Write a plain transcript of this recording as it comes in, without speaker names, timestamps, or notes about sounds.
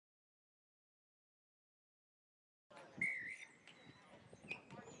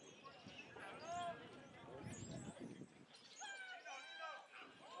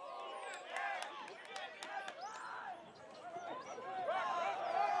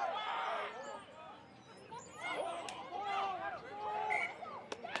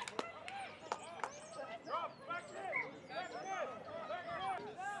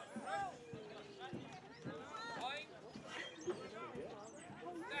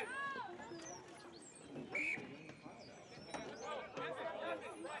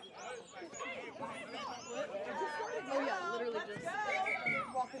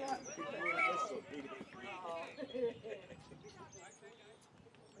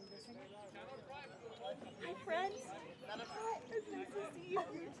friends. It's nice to see you.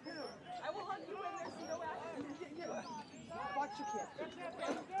 You too. I will hug you when there's no action. Watch your kid.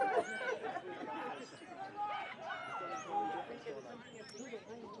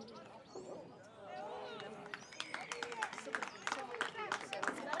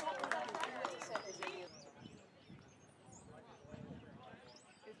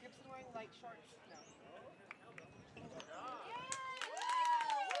 Is Gibson wearing light shorts? No.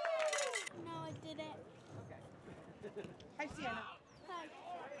 No, I didn't. Okay. Hi, Sienna. Hi.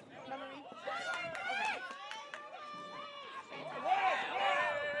 Memory? Okay.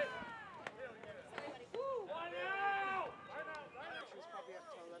 She was probably up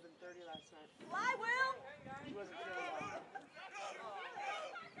till 11:30 last night. Fly, Will! She wasn't feeling well.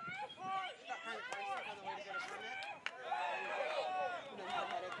 She got kind of thirsty on the way to get a permit. And then had a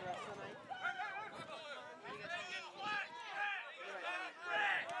headache the rest of the night.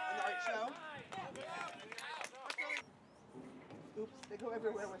 On the art show? Oops, they go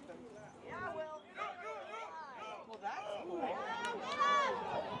everywhere with them. Yeah, Will. Well, that's cool.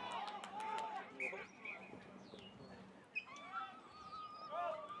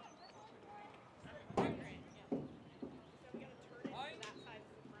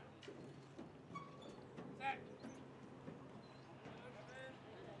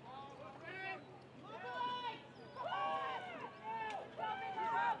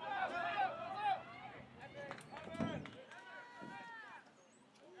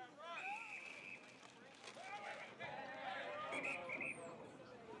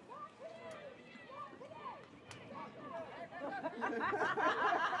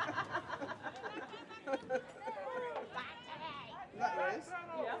 Is that Liz?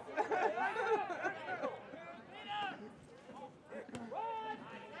 Yeah.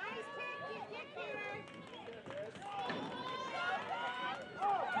 Nice kick, get here.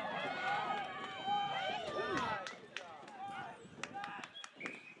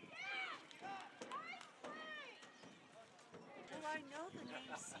 Well, I know the name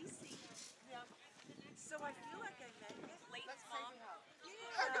Cece. Yeah. So I feel like I met Leighton's mom. Yeah.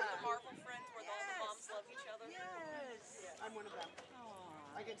 The Marvel friends where all the moms love each other. Yes. I'm one of them.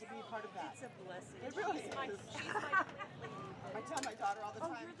 Aww. I get to be a part of that. It's a blessing. It really She's my is. I tell my daughter all the Oh,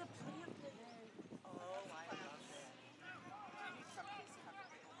 time. you're the plant lady. Oh, I love Cupcakes coming.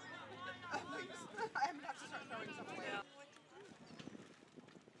 Please. I'm about to start throwing some away. Yeah.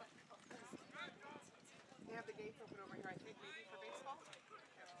 They have the gates open over here, I think, maybe for baseball. I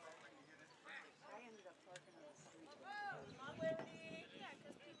ended up parking on the street. Not Liberty. Yeah,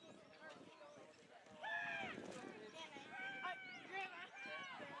 because people are Grandma.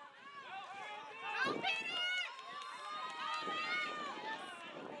 Open it!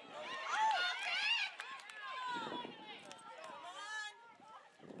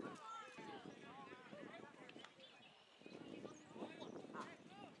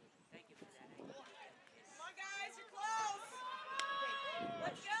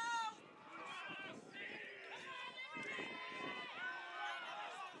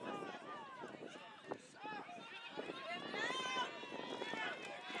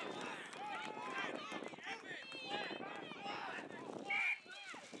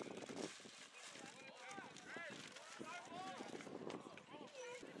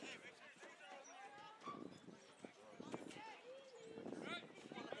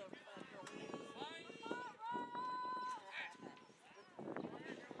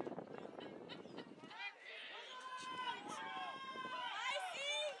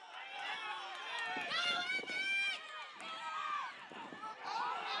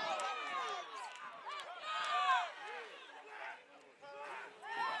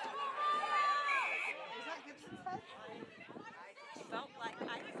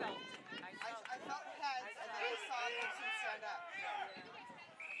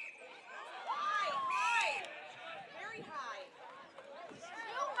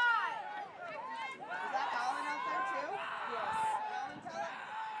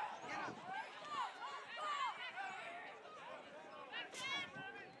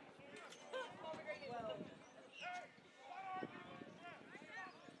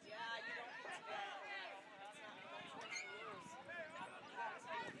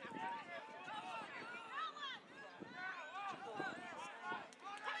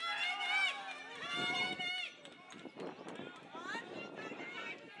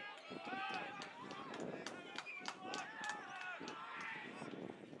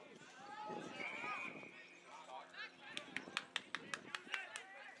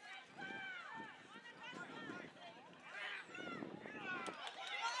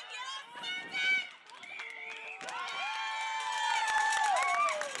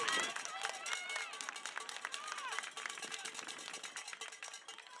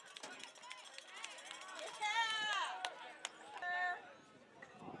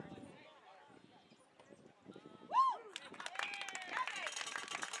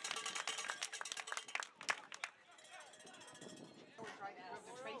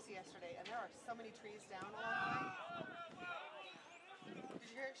 are so many trees down along the way. Did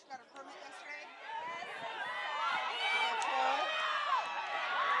you hear she got her permit yesterday?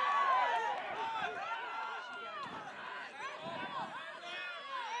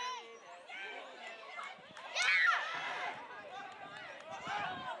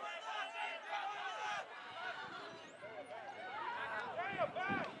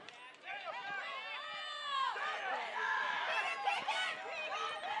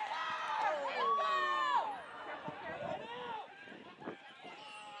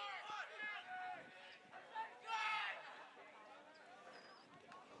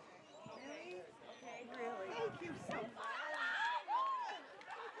 Thank you so much.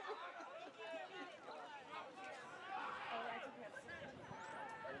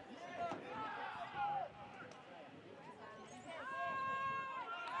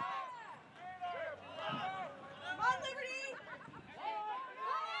 Come on, Liberty!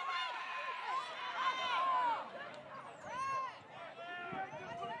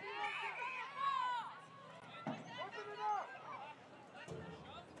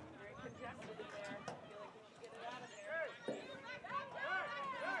 Very congested in there. I feel like we should get it out of there.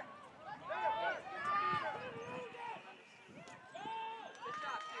 Good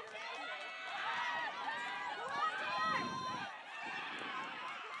job, Peter.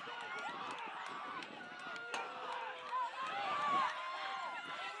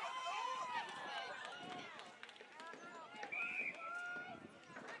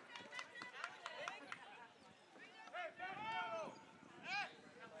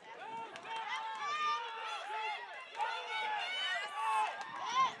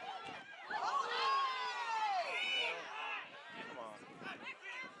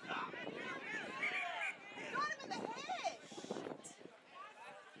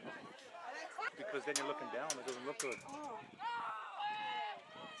 Because then you're looking down, it doesn't look good. Oh.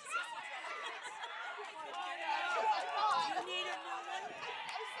 You need a new one?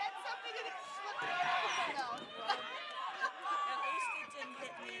 I said something and it slipped out of my mouth. At least it didn't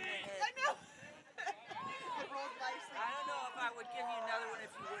hit me in the head. I know. It rolled nicely. I don't know if I would give you another one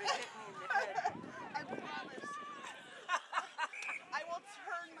if you would have hit me in the head. I promise. I will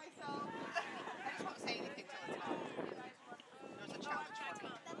turn myself. I just won't say anything till it's gone. There's a challenge for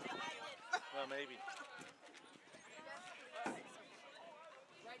me. Well, maybe.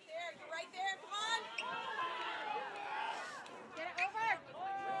 Right there, you're right there, come on! Get it over.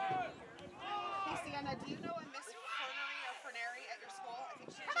 Hey, Sienna, do you know a Miss Fernery or Fernary at your school? I think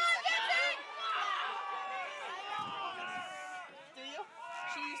she's Come on, Gibson! Do you?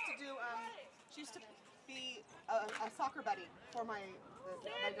 She used to do, she used to be a soccer buddy for my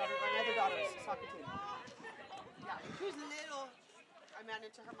other daughter's soccer team. Yeah, she was little. I ran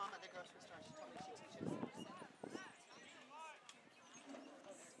into her mom at the grocery store. She told me she teaches.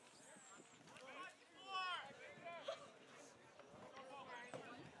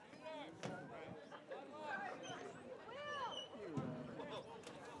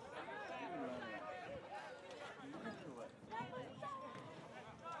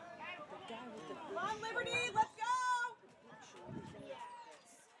 Come on, Liberty, let's go!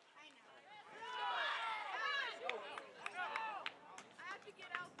 I have to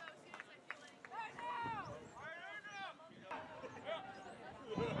get out though as soon as I feel it.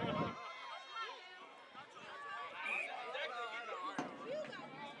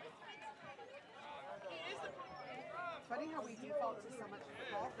 It's funny how we default to so much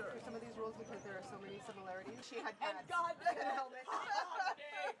football for some of these rules because there are so many similarities. She had And pads God, and a helmet.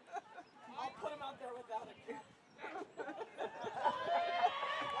 I'll put him out there without it.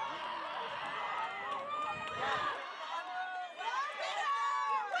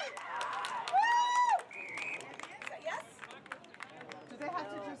 Yes? Do they have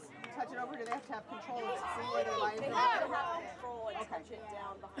to just touch it over? Or do they have to have control of see where their lines They are? have to have control and touch it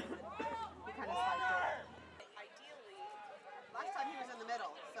down behind it. He kind of slides it. Ideally, Last time he was in the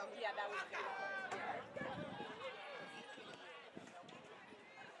middle, so yeah, that was beautiful.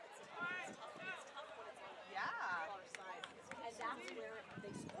 yeah. Far side. And that's where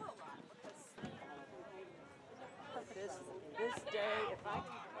they score a lot because this day, if I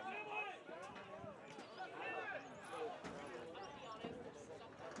can.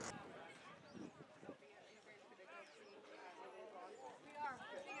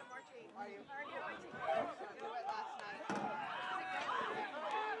 Are you? We went last night.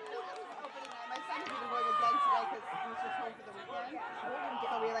 Opening night. My son is even going again today because he was just home for the weekend.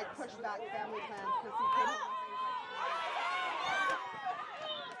 So we like pushed back family plans because he came home and he was like,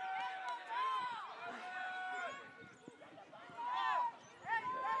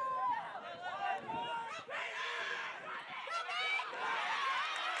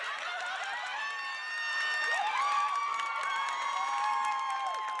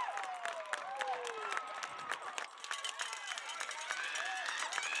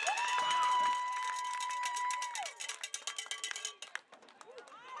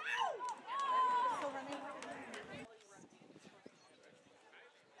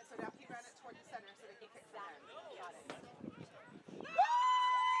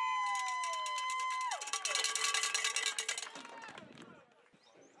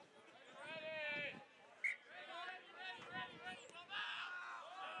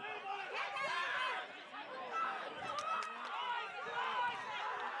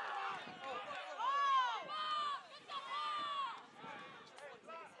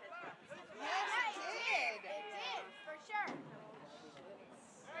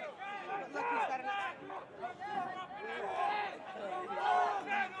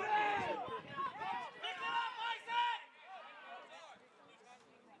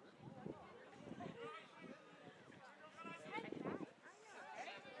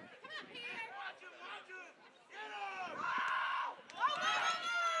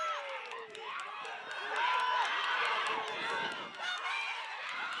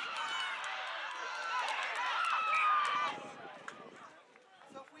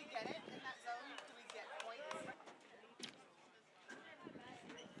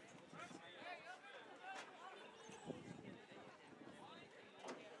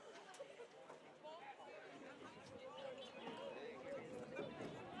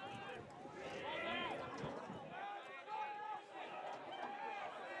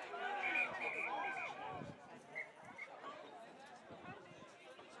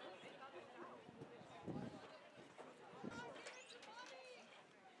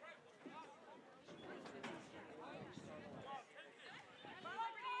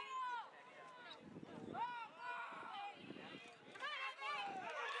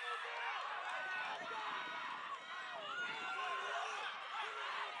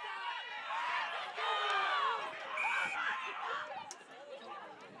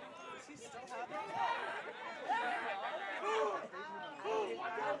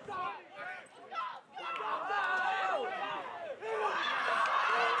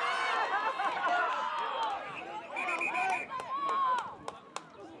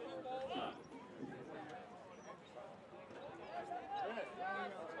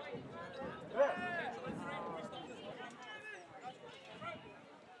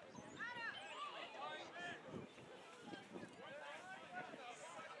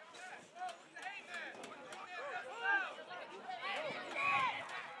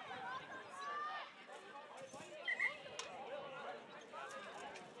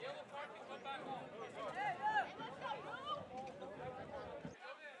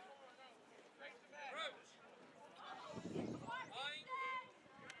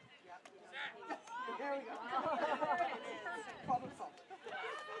 There we go. Problem solved.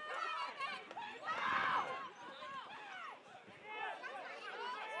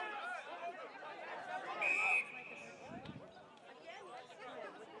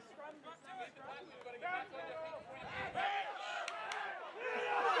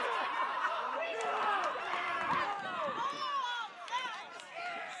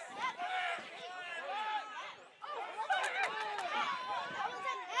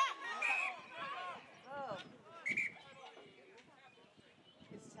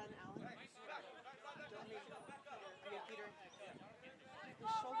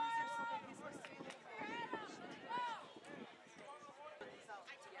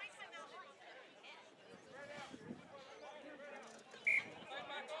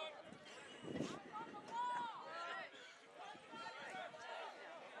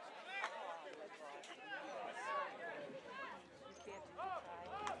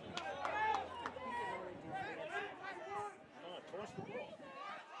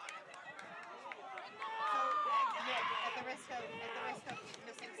 At the risk of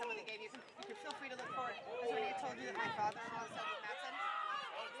missing some of the game, you can feel free to look for it. Because when I told you that my father-in-law is with Matson,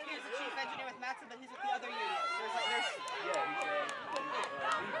 he was the chief engineer with Matson, but he's with the other union.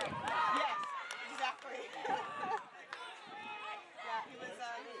 Yes, exactly. Yeah, he was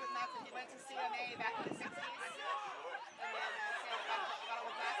with Matson. He went to CMA back in the 60s, and then got on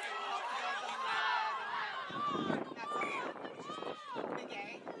with Matson and helped build them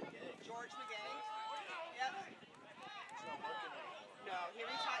Magay, George Magay. Yep. No, he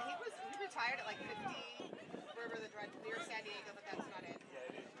retired at like 50, wherever the drive, near San Diego, but that's not it.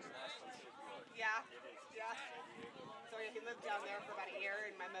 Yeah, yeah. So yeah, he lived down there for about a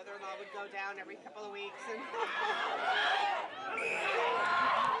year, and my mother-in-law would go down every couple of weeks. And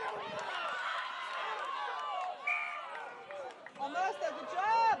almost, good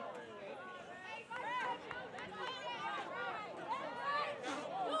job!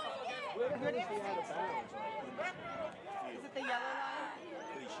 Where is he out of bounds? Is it the yellow line?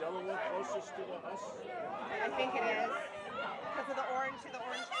 The yellow one closest to us? I think it is. Because of the orange cones and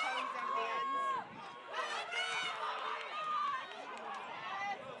the ends.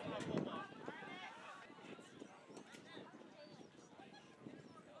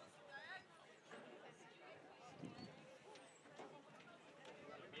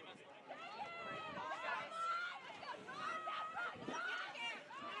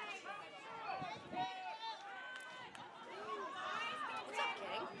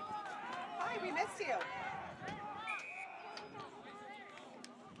 Hi, we missed you.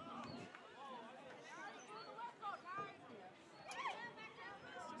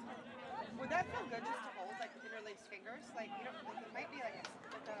 Would that feel good just to hold, like with interlaced fingers? Like, you know, like it might be like a... You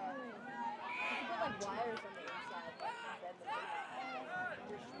can put like wires on the inside, like embed the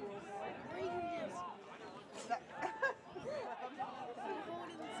your screws. Or you can just hold it in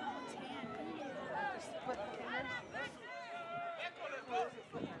someone's hand. Split the fingers.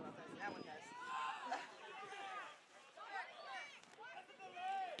 That one does.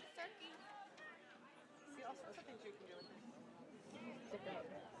 Turkey. See, all sorts of things you can do with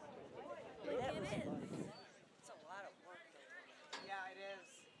this. It is. It's a lot of work. Yeah, it is.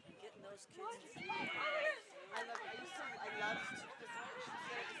 Getting those kids to do it. I loved to judge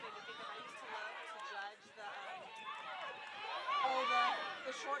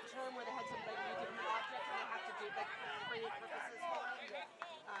the short term where they had to like do different objects and they have to do like create purposes for it.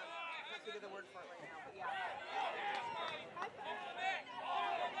 Can't think of the word for it right now, but yeah.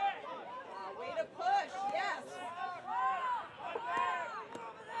 Way to push, yes.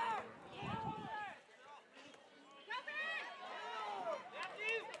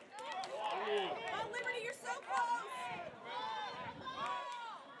 Oh, Liberty, you're so close.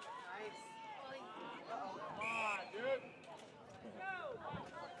 Nice. Uh-oh. Come on, dude. They're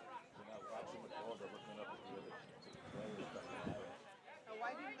not watching the ball, they're looking up at the other players. Now,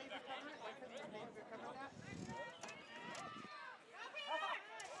 why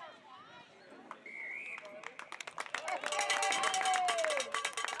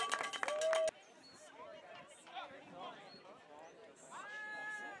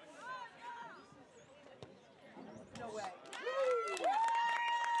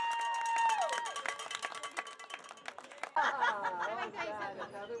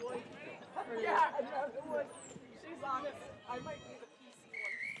I might be the PC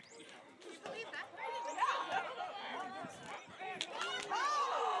one. Can you believe that?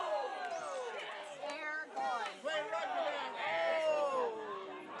 They're gone. Play rugby down.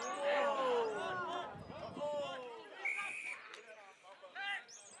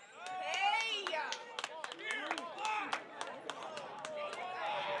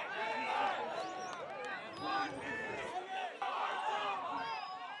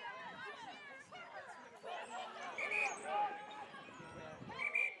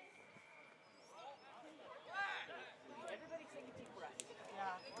 Everybody take a deep breath.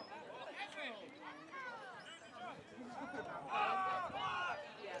 Yeah.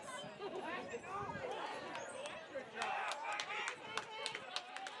 Yes.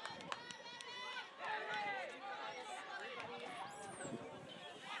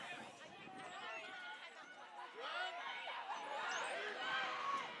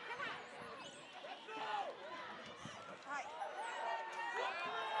 Hi.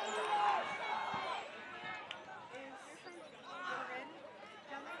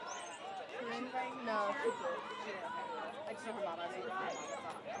 No. I just know her mom. I made her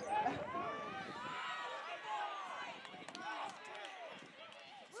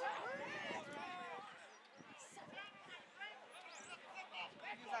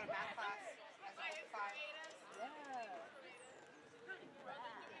He was at a math class as a 5. Yeah.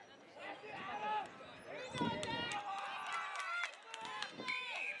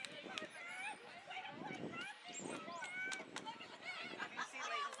 Did you see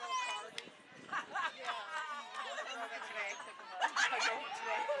Leighton's little car leak? I drove it today. I drove it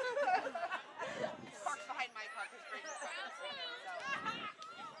today. It's parked behind my car because Braden's parked this weekend. So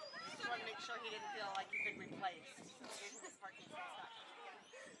just wanted to make sure he didn't feel like he'd been replaced. So we gave him his parking space back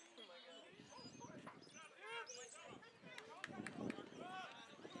this weekend.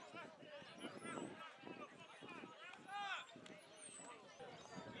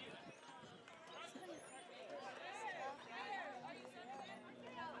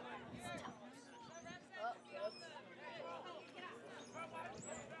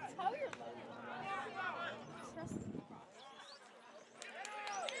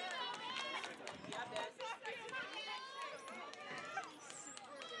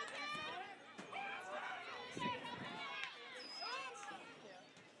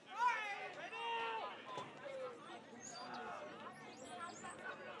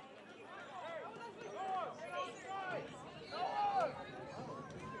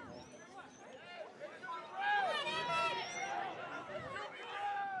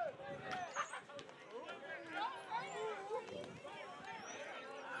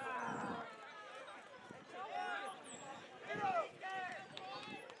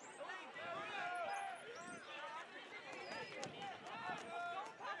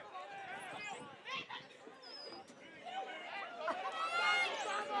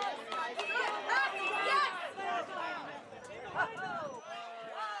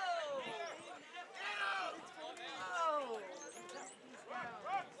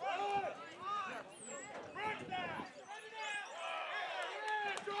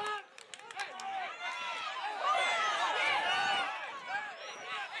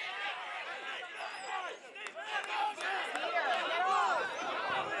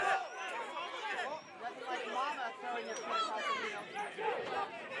 Nothing like mama throwing your foot across the field.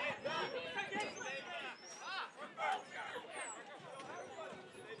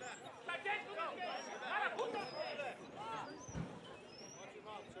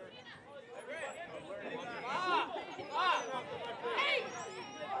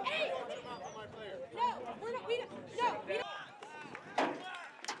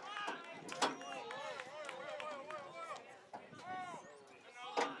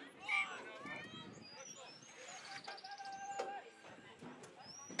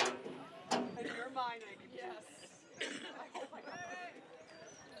 In your mind, I can yes. I hope I got that.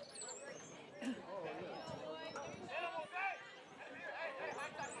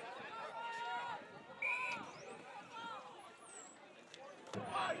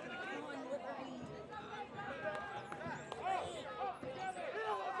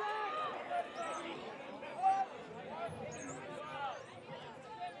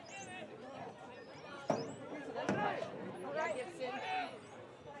 That gets in.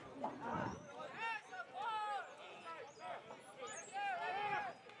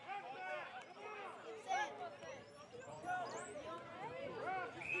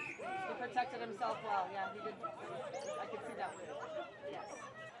 He protected himself well. Yeah, he did. I could see that. Yes.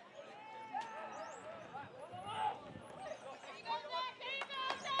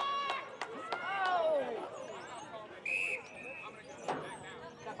 Oh!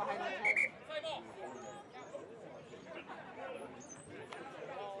 Got behind my head.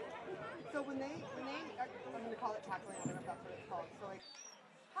 So when they are, I'm going to call it tackling, I don't know if that's what it's called. So like,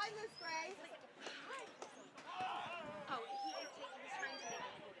 hi Miss Gray. Oh, he is taking his time to make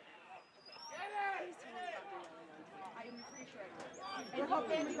it. He's turning about the yelling on TV. I'm pretty sure I know. We're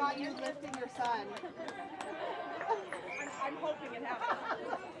hoping we got you lifting your son. I'm hoping it happens.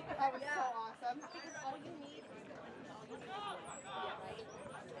 That was so awesome. Because all you need is the all you need is one. Yeah, right?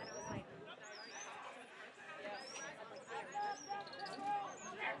 And I was like,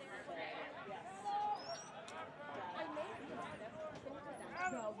 I made it.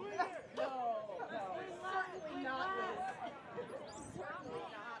 No, certainly not, Liz. Certainly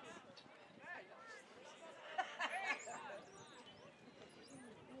not.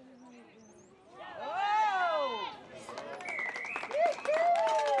 Oh!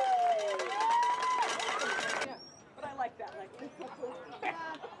 Yeah, but I like that. Yeah,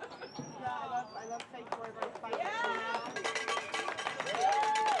 I love fake boyfriend fighting.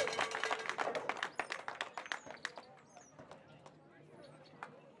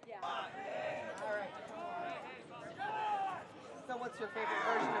 Yeah. All right. So what's your favorite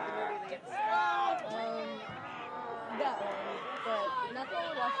version of the movie, Lee? That one, but not the one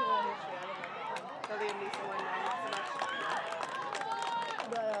with Washington history. I don't know that one. The Liam Neeson one, no, not so much.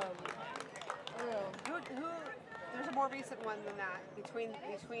 But I don't know. Who? There's a more recent one than that between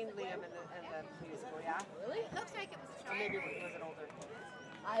Liam and the musical, yeah? Really? looks like it was a Or maybe was it older?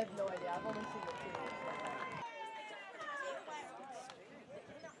 I have no idea. I've only seen the two.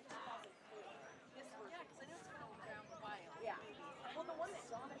 Yeah. Well, the one that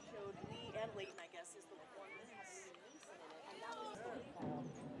Donna showed me and Leighton, I guess, is the one that has Mason in it, and that was the fall.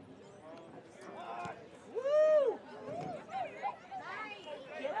 Woo!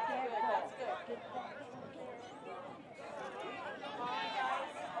 Get that ball. That's good. Get that ball. Come on, guys.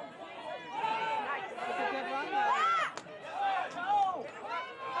 Nice. It's a good run, though.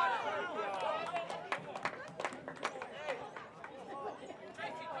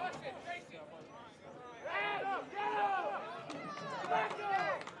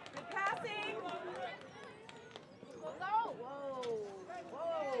 Good passing. Whoa. Whoa.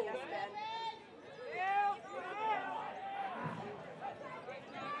 Yes, Ben.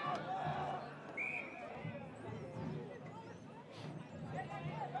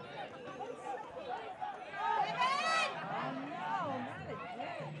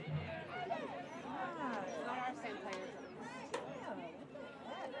 Not our same players, at least.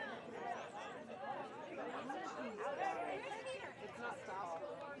 It's not stop.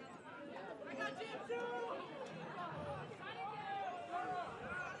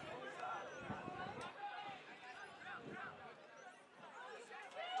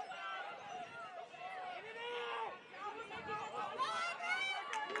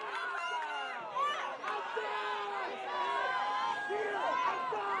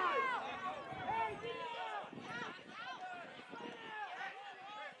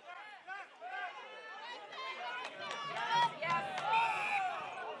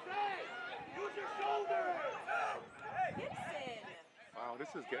 Gibson. Wow, this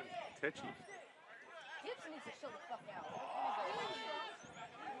is getting tetchy. Gibson needs to chill the fuck out.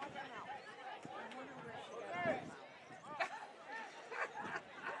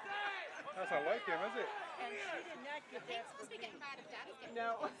 That's not like him, is it? And she did not get that. supposed to be getting mad if Daddy's getting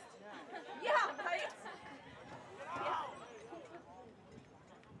No. Yeah, right?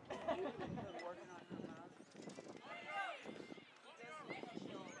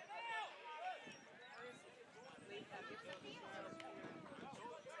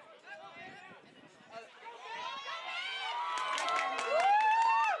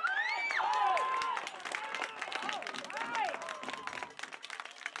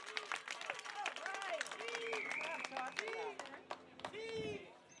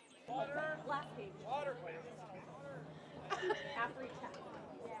 Last game. Water, after each half.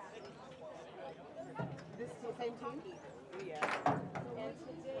 This same team? Yeah. And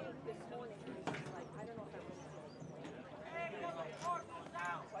today, this morning, he was just like, I don't know if I'm really going to play. So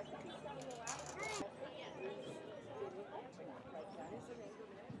I think he's got a little out. Like that is an anger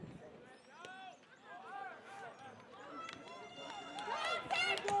management.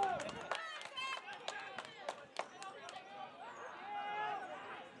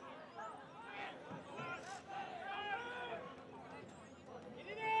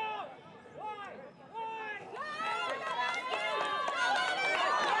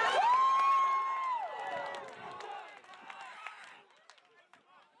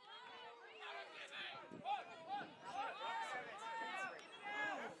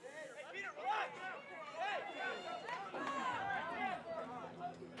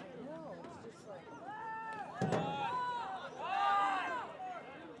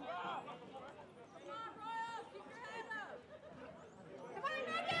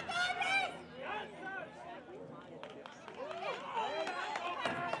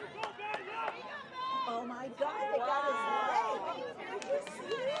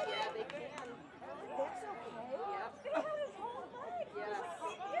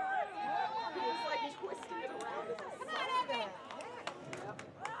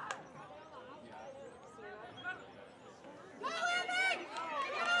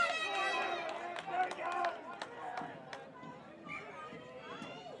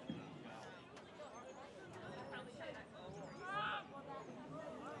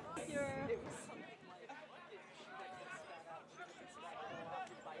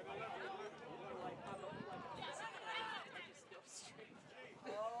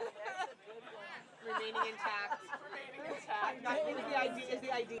 remaining intact. That is the idea. Is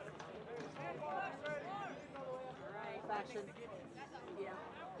the idea. Alright, fashion. Yeah.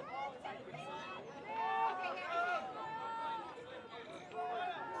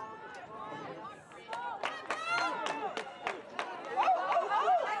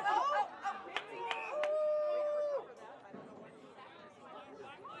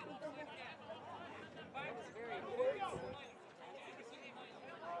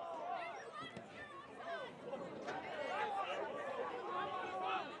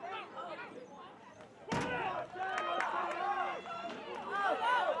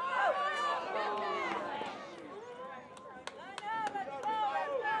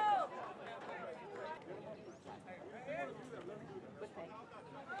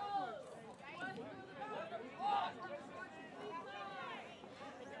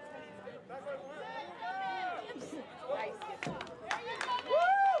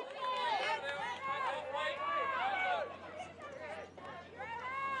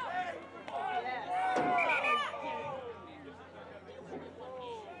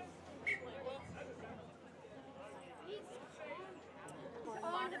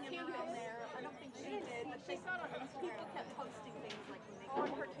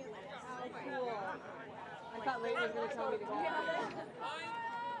 I thought Layton was going to tell me to go.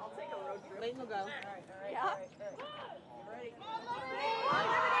 I'll take a road trip. Layton will go. All right. Yeah? Ready.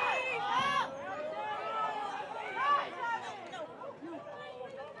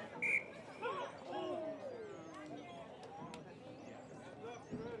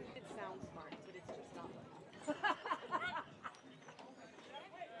 It sounds smart, but it's just not.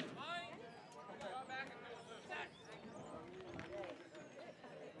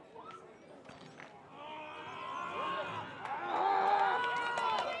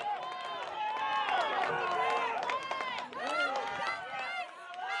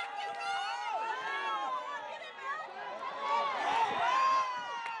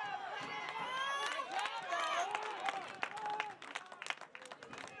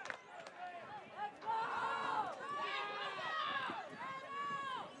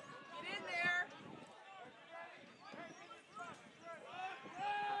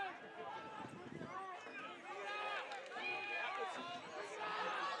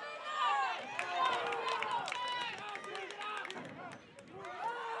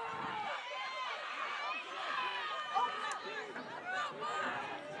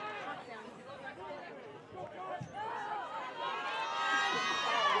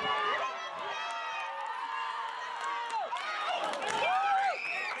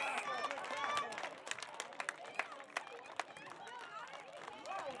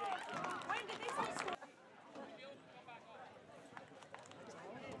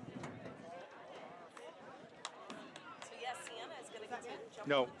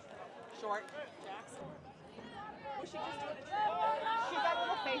 No. Short. Jackson. Was she just doing a trip? She got a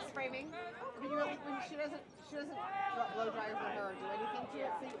little face framing. You know, when she doesn't blow dryers with her or do anything to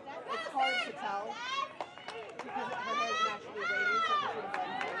it. See, it's hard to tell because her hair is naturally wavy, so it should have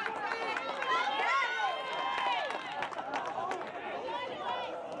been.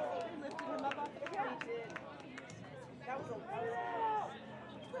 Lifted him up off the ground. He did. That was a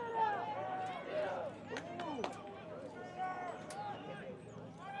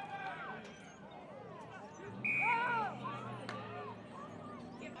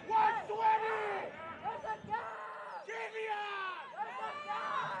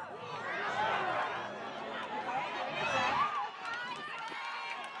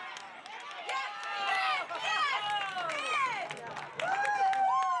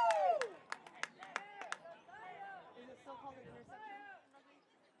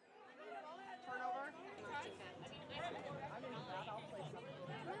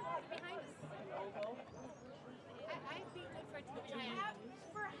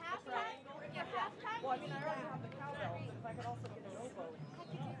Well, I mean, I already have the cowbell, but if I could also get an oboe,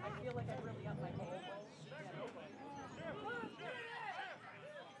 I feel like I'd really up my oboe.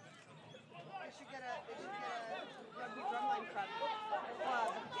 I should get a rugby drumline club.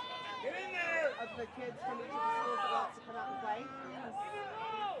 Get in there! Of the kids from each of the schools that wants to come out and play. Yes.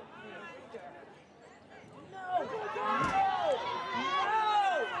 No!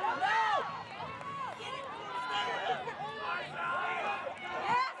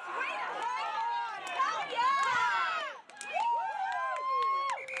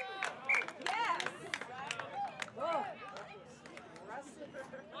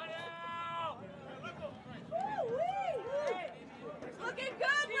 Looking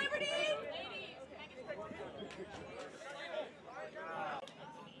good, Liberty!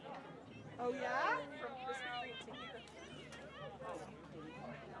 Oh yeah?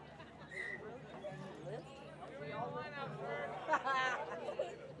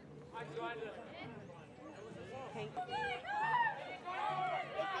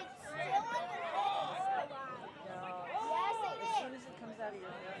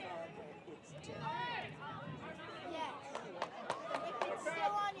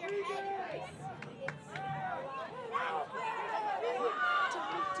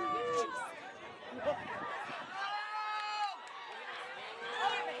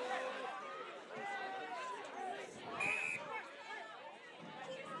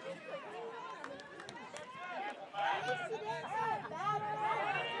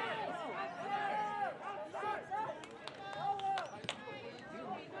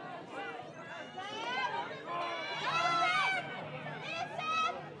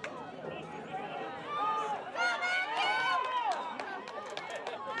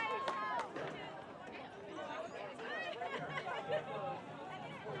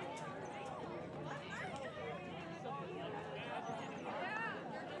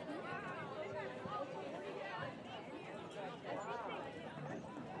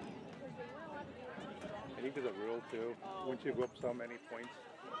 I think there's a rule too. Once you go up so many points,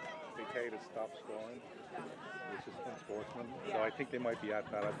 they tell you to stop scoring. It's just unsportsman. So I think they might be at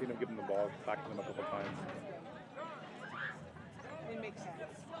that. I've seen them giving the ball back to them a couple times. It makes sense.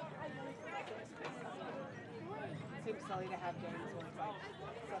 It seems silly to have games where it's like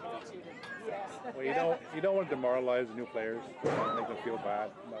 72 to Well, you don't want to demoralize the new players. You don't want to make them feel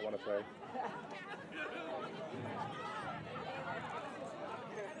bad, not want to play.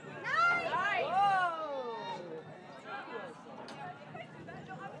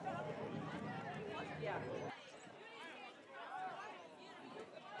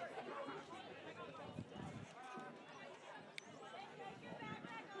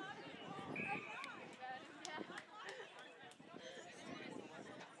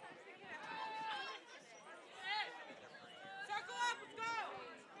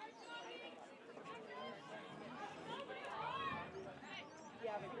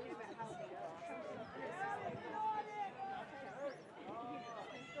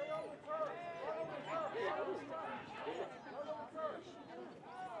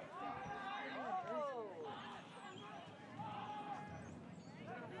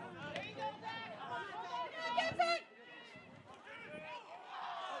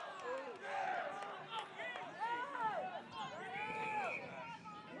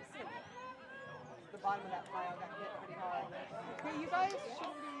 bottom of that pile got hit pretty hard. Okay, you guys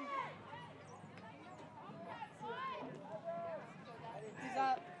shouldn't be... He's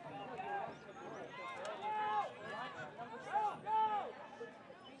up. Come on, Peter!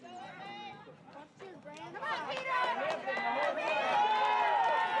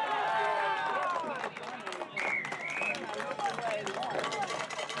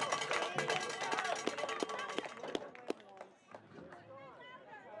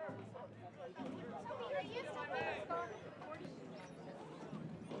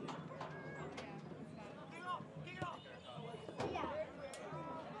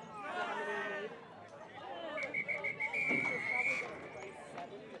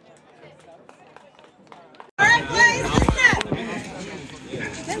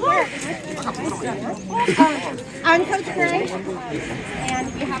 I'm Coach Gray,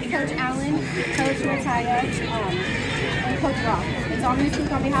 and we have Coach Allen, Coach Natalia, and Coach Rob. It's on this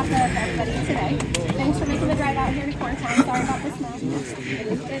week on behalf of everybody today. Thanks for making the drive out here to Corntown. Sorry about the snow.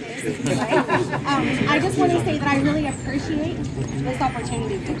 It is, right? I just want to say that I really appreciate this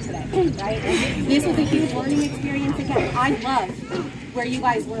opportunity here today. Right? This was a huge learning experience again. I love where you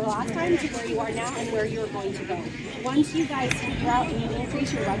guys were last time to where you are now and where you're going to go. Once you guys figure out and you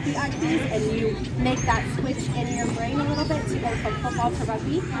increase your rugby IQs and you make that switch in your brain a little bit to go from football to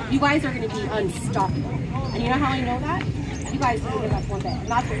rugby, you guys are going to be unstoppable. And you know how I know that? You guys didn't give up one bit. And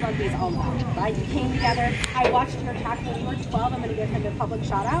that's what rugby is all about, right? You came together. I watched your tackling. You were 12. I'm going to give him a public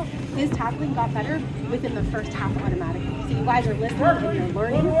shout out. His tackling got better within the first half automatically. So you guys are listening and you're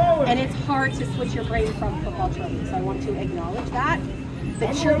learning. And it's hard to switch your brain from football to rugby. So I want to acknowledge that. The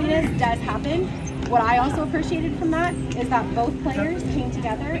chirpiness does happen. What I also appreciated from that is that both players came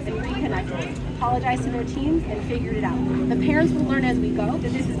together and reconnected, apologized to their teams, and figured it out. The parents will learn as we go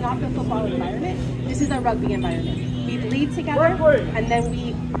that this is not the football environment, this is a rugby environment. We bleed together, and then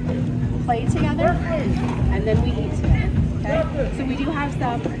we play together, and then we eat together. Okay? So we do have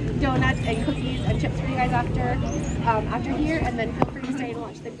some donuts and cookies and chips for you guys after here, and then feel free to stay and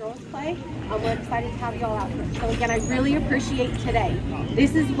watch the girls play. We're excited to have you all out here. So again, I really appreciate today.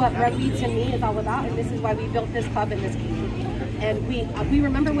 This is what rugby to me is all about, and this is why we built this club and this community. And we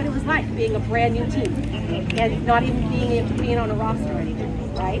remember what it was like being a brand new team and not even being on a roster or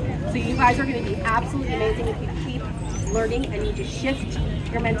anything, right? So you guys are going to be absolutely amazing if you keep learning and need to shift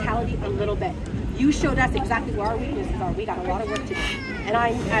your mentality a little bit. You showed us exactly where our weaknesses are. We got a lot of work to do. And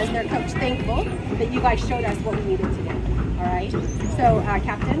I'm, as their coach, thankful that you guys showed us what we needed to do. All right? So,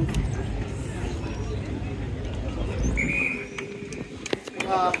 Captain?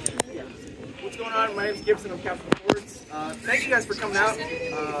 What's going on? My name's Gibson. I'm captain of forwards. Thank you guys for coming out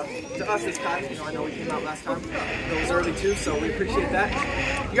to us this time. You know, I know we came out last time. It was early too, so we appreciate that.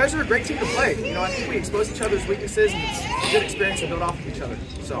 You guys are a great team to play. You know, I think we expose each other's weaknesses, and it's a good experience to build off of each other.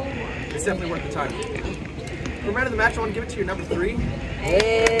 So it's definitely worth the time. For man of the match, I want to give it to your number 3.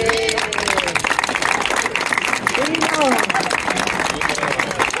 Hey.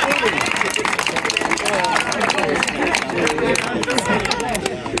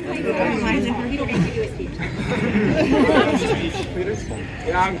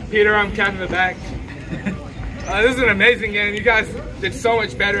 Yeah, I'm Peter. I'm captain of the back. This is an amazing game. You guys did so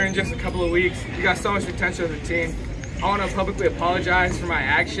much better in just a couple of weeks. You got so much potential as a team. I want to publicly apologize for my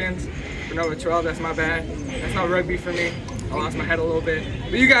actions. For number 12, that's my bad. That's not rugby for me. I lost my head a little bit.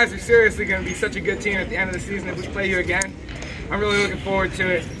 But you guys are seriously going to be such a good team at the end of the season if we play you again. I'm really looking forward to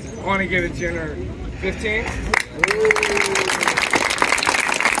it. I want to give it to you number 15.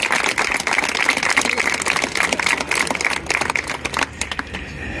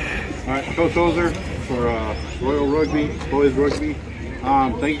 All right, Coach Ozer for Royal Rugby, Boys Rugby.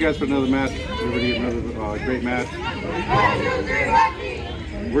 Thank you guys for another match. Everybody, another great match.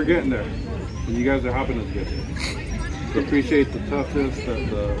 We're getting there, and you guys are helping us get there. So appreciate the toughness,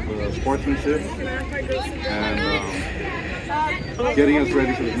 the sportsmanship, and getting us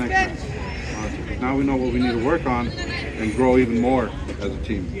ready for the next match. Now we know what we need to work on and grow even more as a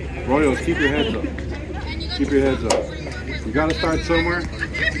team. Royals, keep your heads up. Keep your heads up. We got to start somewhere.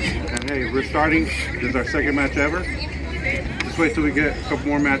 And hey, we're starting. This is our second match ever. Just wait till we get a couple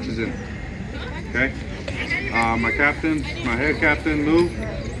more matches in. Okay? My captain, my head captain, Lou,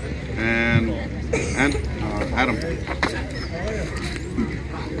 and Adam.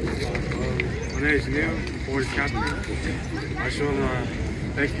 My name is Neil, board captain. I just want to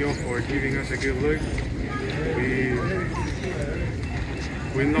thank you all for giving us a good look.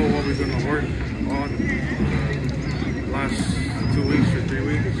 We know what we're going to work on the last 2 weeks or 3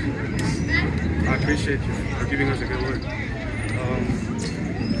 weeks. I appreciate you for giving us a good look.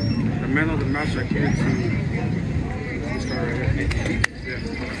 The men of the match are here to start right here. Yeah.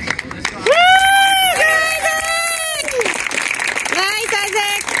 Nice,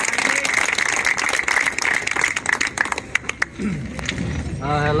 Isaac!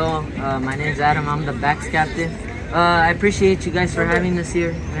 Hello, my name's Adam. I'm the backs captain. I appreciate you guys for having us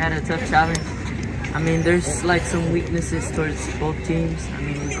here. We had a tough challenge. I mean, there's like some weaknesses towards both teams. I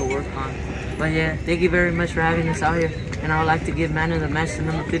mean, we could work on. But yeah, thank you very much for having us out here. And I would like to give man of the match to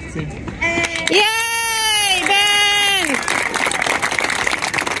number 15. Yay, Ben!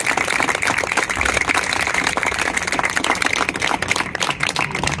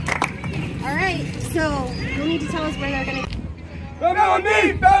 All right, so you'll need to tell us where they're going to... Family on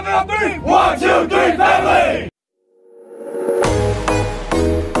me, family on 3. 1, 2, 3, family!